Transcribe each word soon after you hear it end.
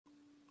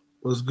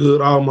What's good,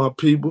 all my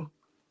people?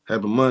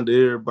 Happy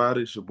Monday,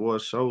 everybody. It's your boy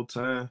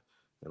Showtime.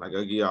 And I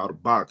gotta give y'all the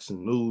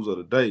boxing news of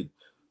the day.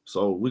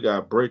 So we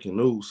got breaking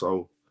news.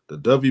 So the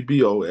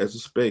WBO, as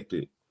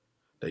expected,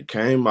 they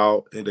came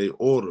out and they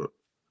ordered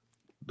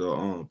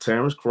the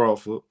Terence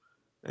Crawford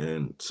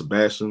and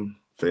Sebastian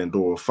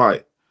Fundora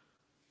fight.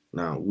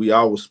 Now we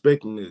all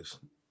expecting this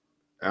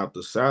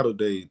after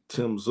Saturday,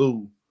 Tim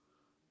Tszyu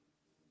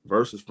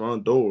versus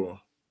Fundora.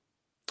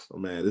 Oh,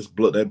 man,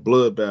 that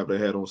bloodbath they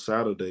had on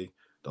Saturday,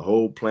 the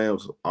whole plan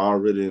was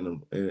already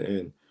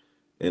in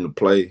the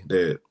play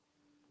that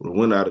would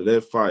win out of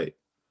that fight.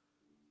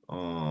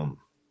 Um,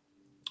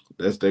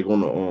 that's they're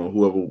gonna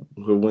whoever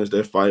wins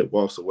that fight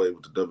walks away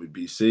with the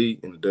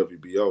WBC and the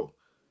WBO.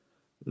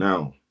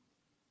 Now,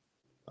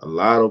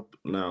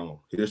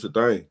 here's the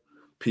thing: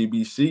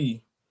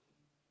 PBC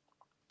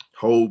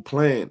whole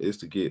plan is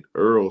to get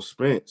Earl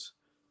Spence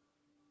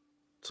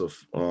to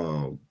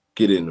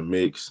get in the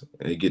mix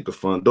and get the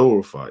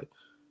Fundora fight.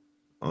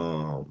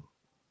 Um,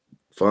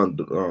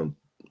 Fund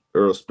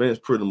Earl Spence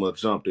pretty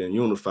much jumped in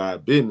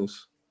unified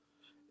business,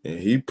 and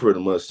he pretty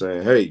much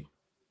saying, "Hey,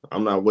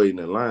 I'm not waiting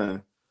in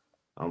line.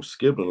 I'm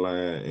skipping the line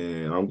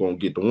and I'm gonna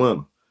get the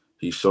winner."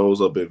 He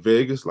shows up at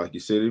Vegas like he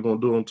said he's gonna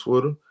do on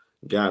Twitter,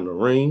 got in the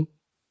ring,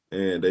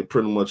 and they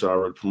pretty much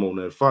already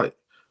promoting that fight.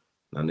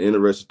 Now the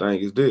interesting thing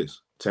is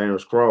this: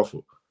 Terence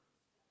Crawford,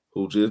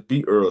 who just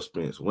beat Earl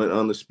Spence, went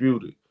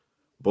undisputed.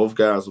 Both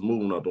guys are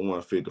moving up to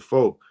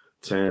 154.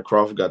 Terence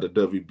Crawford got the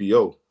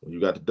WBO. When you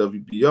got the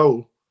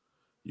WBO,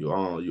 you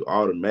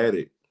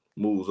automatic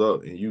moves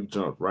up and you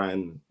jump right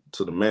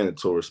into the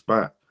mandatory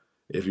spot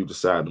if you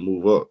decide to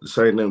move up. The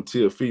same thing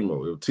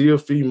Teofimo. If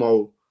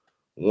Teofimo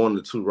 1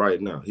 to 2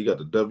 right now, he got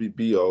the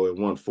WBO at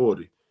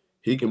 140.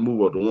 He can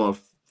move up to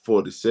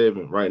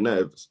 147 right now.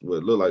 It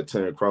look like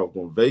Terence Crawford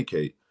gonna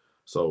vacate.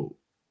 So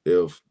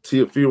if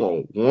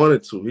Teofimo 1 to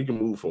 2, he can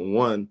move from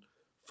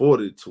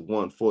 140 to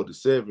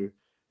 147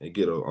 and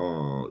get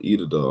a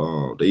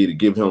they either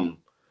give him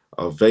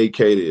a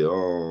vacated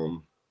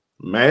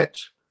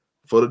match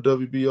for the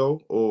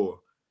WBO, or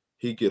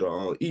he get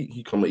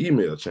he come an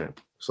email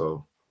champion.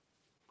 So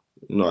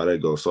you know how that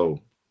goes.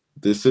 So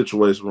this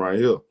situation right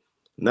here.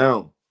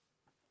 Now,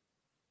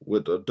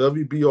 with the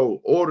WBO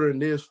ordering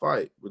this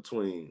fight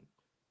between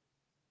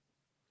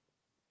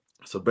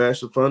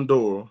Sebastian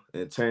Fundora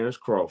and Terence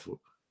Crawford,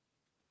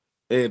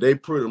 and they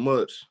pretty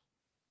much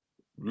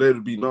let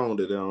it be known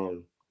that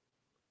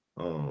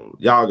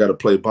y'all got to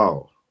play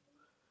ball.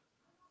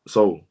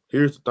 So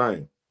here's the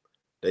thing: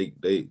 they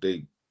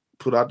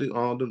put out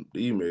the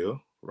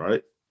email,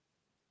 right?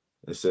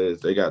 It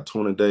says they got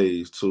 20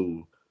 days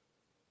to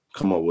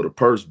come up with a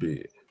purse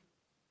bid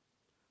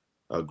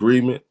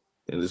agreement,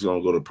 and it's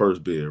gonna go to purse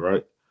bid,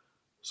 right?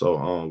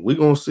 So we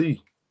gonna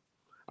see.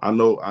 I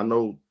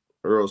know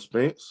Earl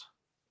Spence.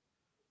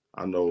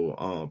 I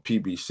know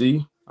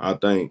PBC. I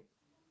think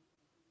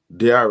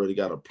they already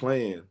got a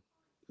plan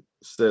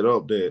set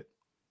up that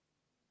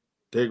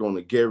they're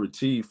gonna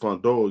guarantee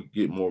Fundora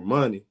get more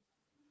money.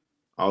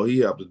 All he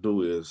have to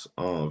do is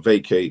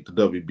vacate the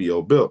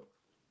WBO belt.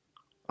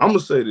 I'm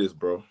gonna say this,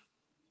 bro,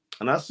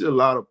 and I see a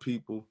lot of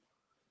people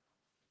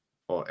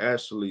are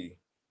actually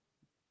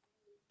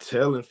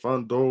telling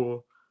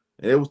Fundora,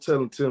 and they was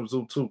telling Tim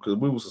Tszyu too, because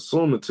we was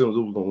assuming Tim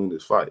Tszyu was gonna win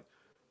this fight.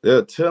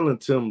 They're telling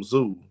Tim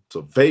Tszyu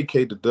to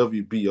vacate the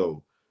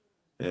WBO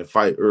and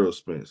fight Earl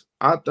Spence.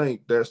 I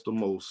think that's the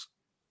most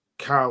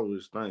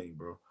cowardice thing,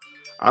 bro.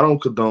 I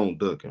don't condone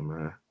ducking,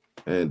 man.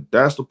 And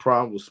that's the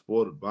problem with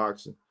sport of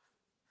boxing.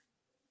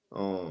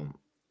 Um,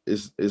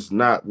 it's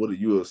not what the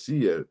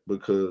UFC at,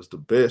 because the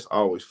best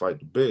always fight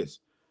the best.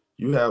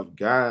 You have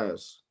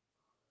guys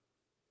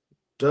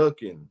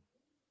ducking,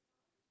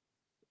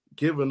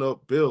 giving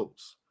up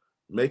belts,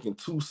 making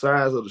two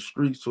sides of the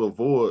streets to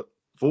avoid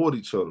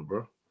each other,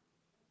 bro.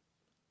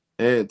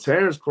 And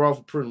Terence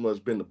Crawford pretty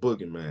much been the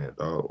boogeyman,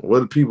 dog.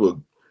 Whether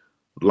people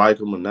like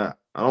him or not,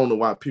 I don't know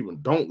why people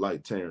don't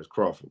like Terence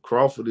Crawford.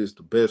 Crawford is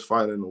the best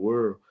fighter in the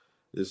world.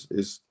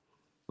 It's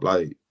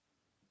like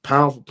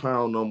pound for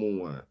pound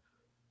 #1,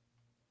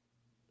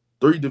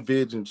 3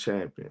 division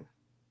champion,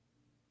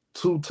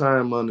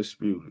 2-time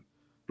undisputed.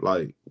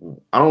 Like,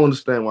 I don't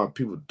understand why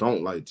people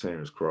don't like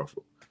Terence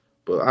Crawford,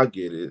 but I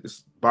get it.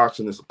 It's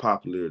boxing is a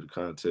popularity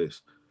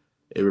contest.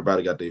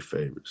 Everybody got their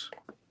favorites,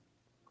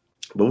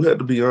 but we have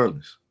to be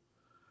honest.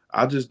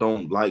 I just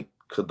don't like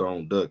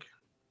condone ducking.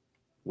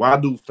 Why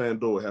do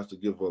Fundora have to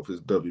give up his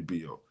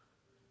WBO?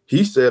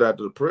 He said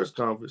after the press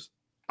conference,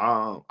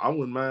 I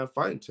wouldn't mind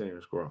fighting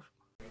Terence Crawford.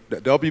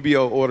 The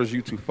WBO orders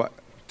you to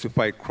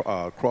fight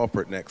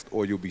Crawford next,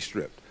 or you'll be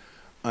stripped.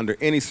 Under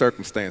any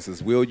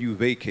circumstances, will you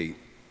vacate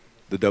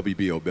the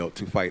WBO belt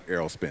to fight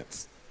Errol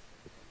Spence?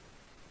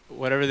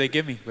 Whatever they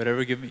give me,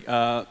 whatever give me.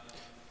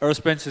 Earl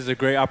Spence is a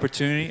great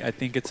opportunity. I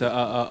think it's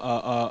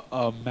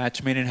a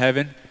match made in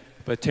heaven.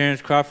 But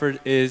Terence Crawford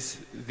is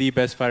the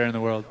best fighter in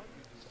the world.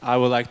 I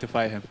would like to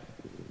fight him.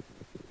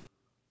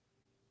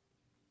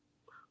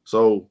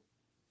 So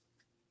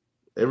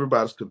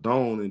everybody's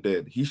condoning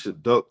that he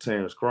should duck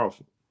Terence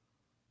Crawford.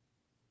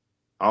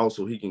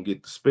 also he can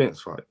get the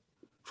Spence fight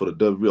for the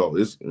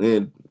WBO. And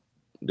then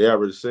they're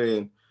already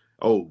saying,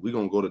 oh, we're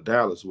going to go to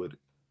Dallas with it.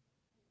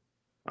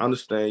 I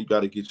understand you got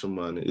to get your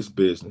money. It's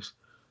business.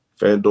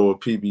 Fundora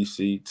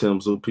PBC, Tim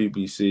Tszyu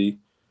PBC,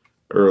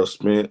 Earl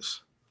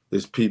Spence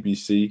is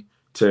PBC,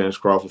 Terence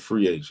Crawford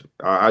free agent.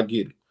 I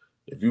get it.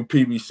 If you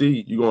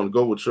PBC, you're going to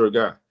go with your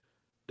guy.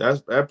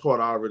 That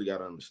part I already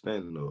got an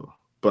understanding of.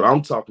 But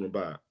I'm talking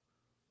about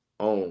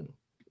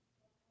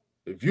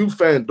if you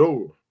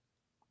Fundora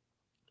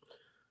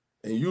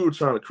and you were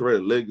trying to create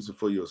a legacy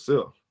for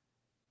yourself,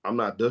 I'm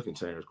not ducking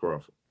Terence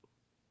Crawford.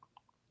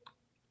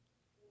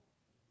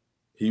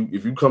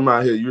 If you come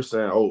out here, you're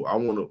saying, oh, I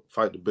want to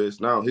fight the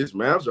best. Now, his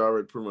manager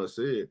already pretty much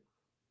said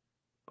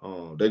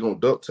they're going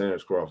to duck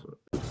Terence Crawford.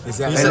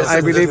 And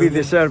I believe he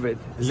deserves it.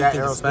 Is that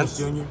Errol Spence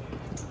Jr.?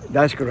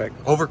 That's correct.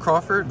 Over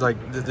Crawford? Like,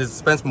 does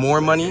Spence more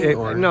money?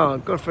 Or? No,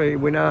 Crawford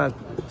will not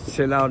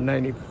sell out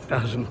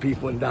 90,000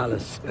 people in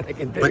Dallas. I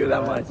can tell you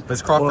that much. But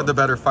is Crawford the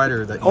better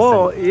fighter that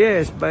you think?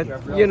 Yes, but,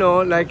 you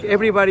know, like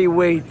everybody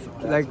wait.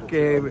 Like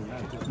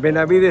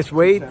Benavides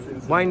wait.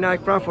 Why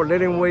not Crawford?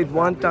 Let him wait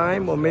one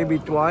time or maybe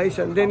twice,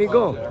 and then he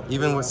go.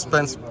 Even with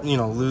Spence, you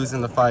know,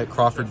 losing the fight,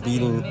 Crawford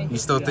beating, you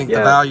still think the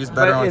value is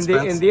better on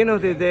Spence? In the end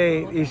of the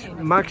day, is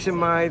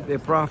maximize the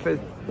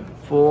profit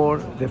for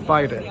the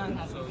fighter.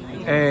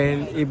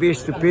 And it'd be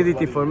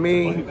stupidity for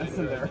me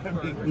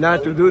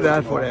not to do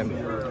that for him.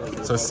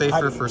 So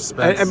safer for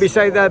Spence. And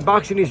besides that,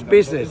 boxing is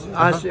business.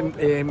 As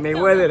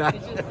Mayweather.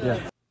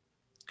 Yeah.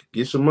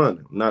 Get your money.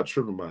 I'm not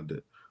tripping about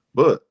that.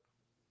 But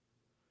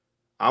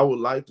I would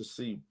like to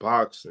see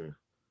boxers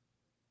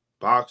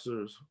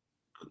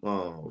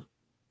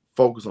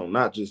focus on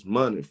not just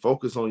money,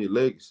 focus on your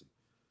legacy.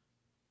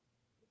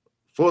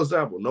 For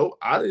example,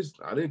 I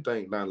didn't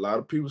think not a lot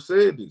of people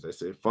said this. They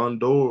said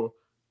Fundora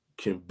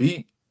can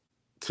beat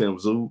Tim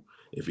Tszyu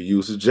if he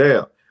uses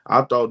jab.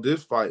 I thought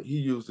this fight, he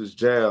used his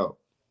jab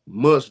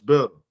much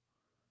better.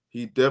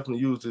 He definitely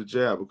used his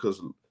jab because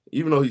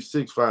even though he's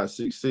 6'5",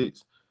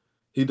 6'6",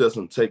 he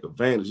doesn't take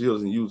advantage. He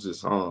doesn't use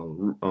his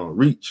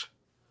reach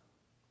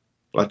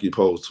like he's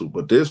supposed to.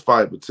 But this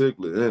fight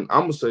particularly, and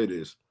I'm going to say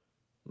this,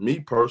 me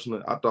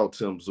personally, I thought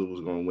Tim Tszyu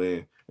was going to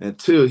win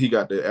until he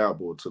got that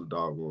elbow to the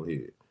doggone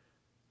head.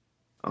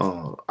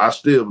 I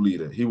still believe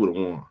that he would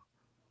have won.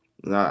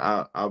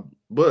 And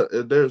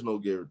but there's no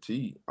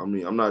guarantee. I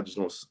mean, I'm not just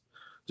going to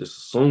just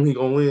assume he's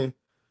going to win,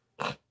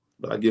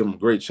 but I give him a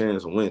great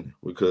chance of winning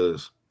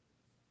because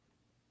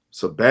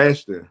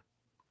Sebastian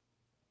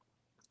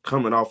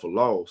coming off a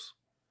loss,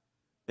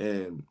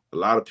 and a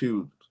lot of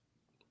people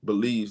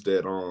believes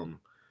that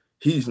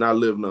he's not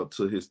living up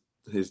to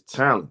his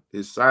talent,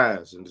 his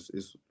size, and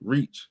his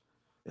reach.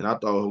 And I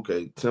thought,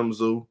 okay, Tim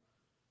Tszyu,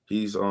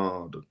 he's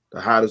the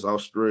hottest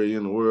Australian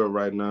in the world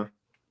right now.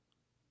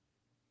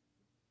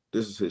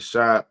 This is his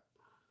shot.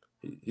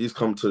 He's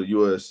coming to the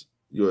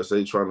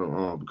USA trying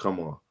to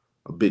become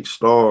a big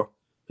star.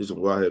 He's going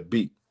to go out here and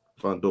beat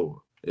Fundora.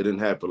 It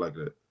didn't happen like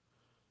that.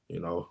 You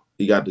know,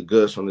 he got the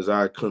gush on his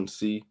eye, couldn't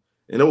see.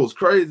 And what was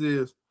crazy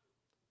is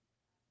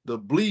the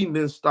bleeding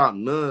didn't stop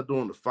none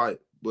during the fight,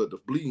 but the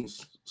bleeding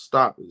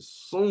stopped as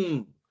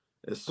soon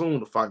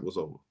the fight was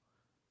over,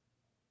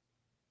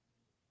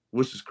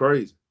 which is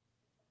crazy.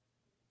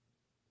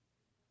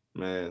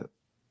 Man,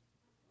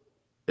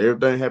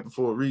 everything happened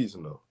for a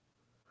reason, though.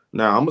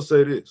 Now, I'm going to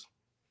say this.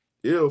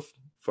 If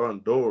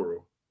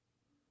Fundora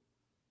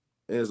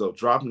ends up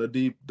dropping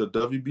the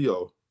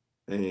WBO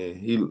and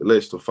he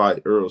lets to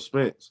fight Earl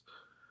Spence,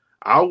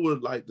 I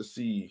would like to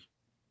see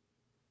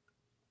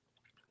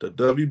the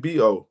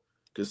WBO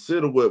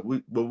consider what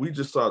we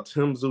just saw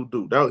Tim Tszyu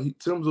do.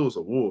 Tim Tszyu is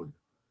a warrior.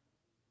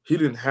 He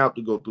didn't have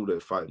to go through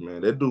that fight,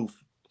 man. That dude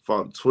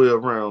fought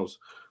 12 rounds,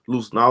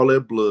 losing all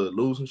that blood,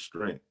 losing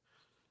strength.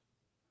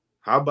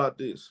 How about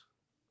this?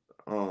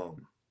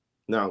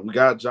 Now, we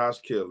got Josh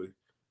Kelly.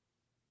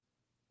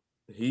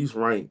 He's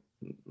ranked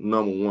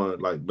number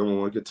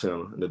one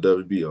contender in the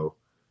WBO.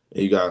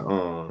 And you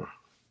got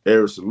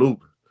Harrison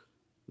Lubin,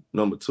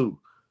 number 2.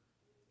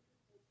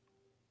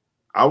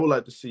 I would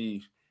like to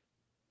see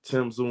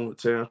Tim Tszyu and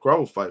Terence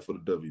Crawford fight for the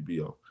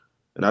WBO.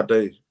 And I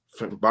think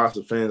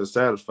boxing fans are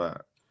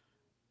satisfied.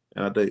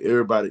 And I think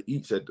everybody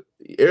gets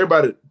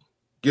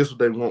what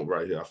they want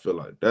right here, I feel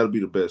like. That'll be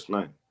the best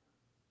night.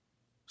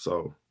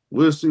 So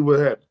we'll see what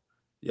happens.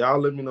 Y'all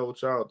let me know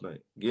what y'all think.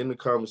 Get in the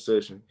comment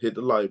section, hit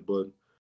the like button,